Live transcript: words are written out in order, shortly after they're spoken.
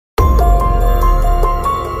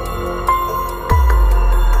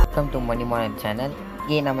Manimaran channel.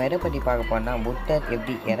 இங்கே நம்ம எதை பற்றி பார்க்க போறோம்னா, புத்தர்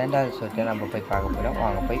எப்படி இறந்தாரு சொல்லிட்டு நம்ம போய் பார்க்க போகிறோம்.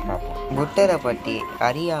 வாங்க போய் பார்ப்போம். புத்தரை பற்றி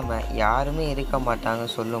அறியாமல் யாருமே இருக்க மாட்டாங்க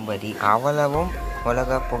சொல்லும்படி அவ்வளவும்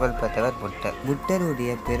உலக புகழ் பெற்றவர் புத்தர்.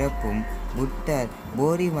 புத்தருடைய பிறப்பும் புத்தர்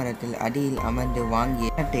போரி மரத்தில் அடியில் அமர்ந்து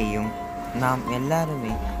வாங்கியத்தையும் நாம்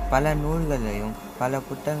எல்லாருமே பல நூல்களையும் பல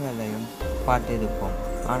புத்தகங்களையும் பார்த்திருப்போம்.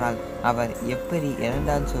 ஆனால் அவர் எப்படி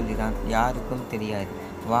இறந்தான்னு சொல்லிதான் யாருக்கும் தெரியாது.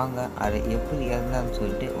 வாங்க அதை எப்படி இறந்தான்னு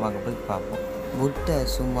சொல்லிட்டு வாங்க போய் பார்ப்போம்.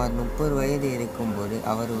 புத்தர் சுமார் 30 வயது இருக்கும்போது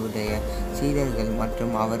அவருடைய சீடர்கள்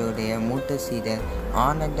மற்றும் அவருடைய மூத்த சீடர்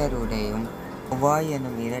ஆனந்தருடையும் வாய்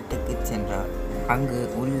எனும் இடத்துக்கு சென்றார். அங்கு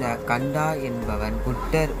உள்ள கண்டா என்பவன்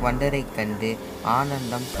புத்தர் வந்தரை கண்டு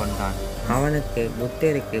ஆனந்தம் கொண்டான். அவனுக்கு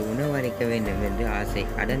புத்தருக்கு உணவளிக்க வேண்டும் என்று ஆசை.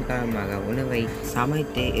 அதன் காரணமாக உணவை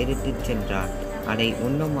சமைத்து எடுத்துச் சென்றான். அதை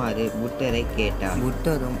உண்ணுமாறு புத்தரை கேட்டார்.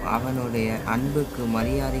 புத்தரும் அவனுடைய அன்புக்கு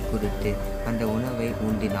மரியாதை கொடுத்து அந்த உணவை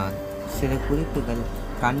உண்டினான். சில குறிப்புகள்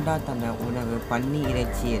கண்டா தன்ன உணவு பன்னி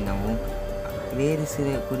இறைச்சி எனவும், வேறு சில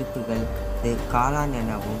குறிப்புகள் காளான்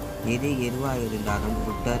எனவும், எது எதுவாக இருந்தாலும்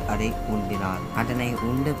புத்தர் அதை உண்டினார். அதனை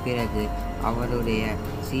உண்ட பிறகு அவருடைய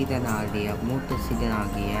சீடனாகிய மூத்த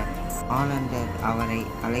சீடனாகிய ஆனந்தர் அவரை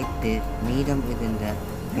அழைத்து மீதம் இருந்த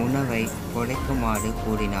உணவை புடைக்குமாறு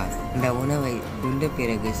கூறினார். இந்த உணவை உண்ட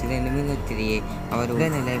பிறகு சில நிமிடத்திலேயே அவர்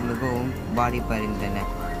உடல்நிலை மிகவும் பாதிப்படைந்தன.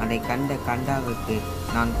 அதை கண்ட கண்டாவுக்கு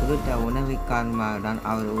நான் கொடுத்த உணவை காரணமாக தான்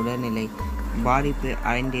அவர் உடல்நிலை பாதிப்பு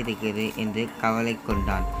அடைந்திருக்கிறது என்று கவலை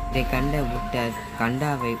கொண்டான். இதை கண்ட புத்தர்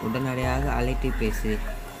கண்டாவை உடனடியாக அழைத்து பேசி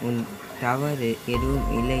உன் தவறு எதுவும்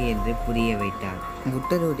இல்லை என்று புரிய வைத்தார்.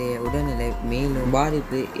 புத்தருடைய உடல்நிலை மேலும்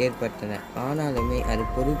பாதிப்பு ஏற்பட்டன. ஆனாலுமே அது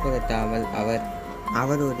பொருட்படுத்தாமல் அவர்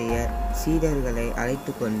அவருடைய சீடர்களை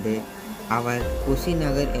அழைத்து கொண்டு அவர்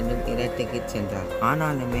குஷிநகர் என்னும் இடத்துக்கு சென்றார்.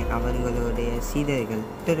 ஆனாலுமே அவர்களுடைய சீடர்கள்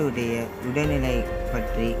புத்தருடைய உடல்நிலை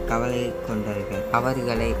பற்றி கவலை கொண்டார்கள்.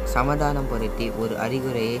 அவர்களை சமாதானப்படுத்தி ஒரு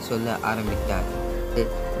அறிகுறையை சொல்ல ஆரம்பித்தார்.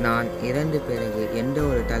 நான் இறந்த பிறகு எந்த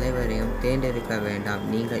ஒரு தலைவரையும் தேர்ந்தெடுக்க வேண்டாம்.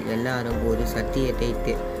 நீங்கள் எல்லாரும் ஒரு சத்தியத்தை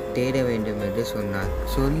தேட வேண்டும் என்று சொன்னார்.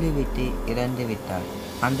 சொல்லிவிட்டு இறந்து விட்டார்.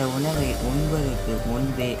 அந்த உணவை உண்பதற்கு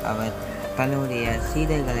முன்பே அவர் தன்னுடைய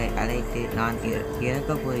சீடர்களை அழைத்து நான்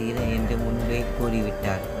இறக்கப் போகிறேன் என்று முன்பே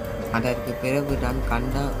கூறிவிட்டார். அதற்கு பிறகுதான்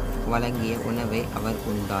கண்டா வழங்கிய உணவை அவர்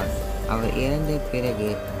உண்டார். அவர் இறந்த பிறகு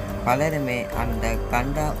பலருமே அந்த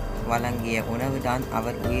கண்டா வழங்கிய உணவுதான்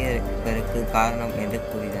அவர் உயிருக்கு காரணம் என்று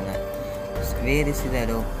கூறினர். வேறு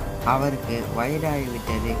சிலரோ அவருக்கு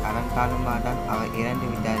வயதாகிவிட்டது, அதன் காரணமாக தான் அவர் இறந்து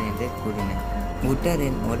விட்டார் என்று கூறினர்.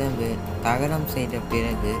 புத்தரின் உடம்பு தகனம் செய்த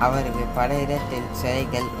பிறகு அவருக்கு பல இடத்தில்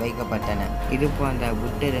சிலைகள் வைக்கப்பட்டன. இது போன்ற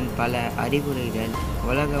புத்தரின் பல அறிகுறிகள்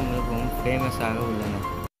உலகம் முழுவதும் ஃபேமஸாக உள்ளன.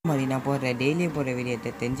 மாதிரி நான் டெய்லி போடுற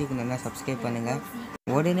வீடியோத்தை தெரிஞ்சுக்கணுன்னா சப்ஸ்கிரைப் பண்ணுங்கள்.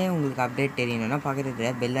 உடனே உங்களுக்கு அப்டேட் தெரியணும்னா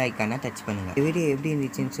பக்கத்தில் பெல் ஐக்கானை டச் பண்ணுங்கள். இந்த வீடியோ எப்படி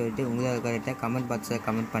இருந்துச்சுன்னு சொல்லிட்டு உங்களோட கருத்தை கமெண்ட் பாக்ஸில்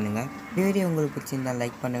கமெண்ட் பண்ணுங்கள். இந்த வீடியோ உங்களுக்கு பிடிச்சிருந்தா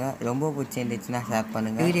லைக் பண்ணுங்கள். ரொம்ப பிடிச்சிருந்துச்சுன்னா ஷேர்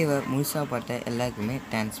பண்ணுங்கள். வீடியோவை முழுசாக பார்த்த எல்லாருக்குமே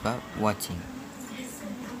தேங்க்ஸ் ஃபார் வாட்சிங்.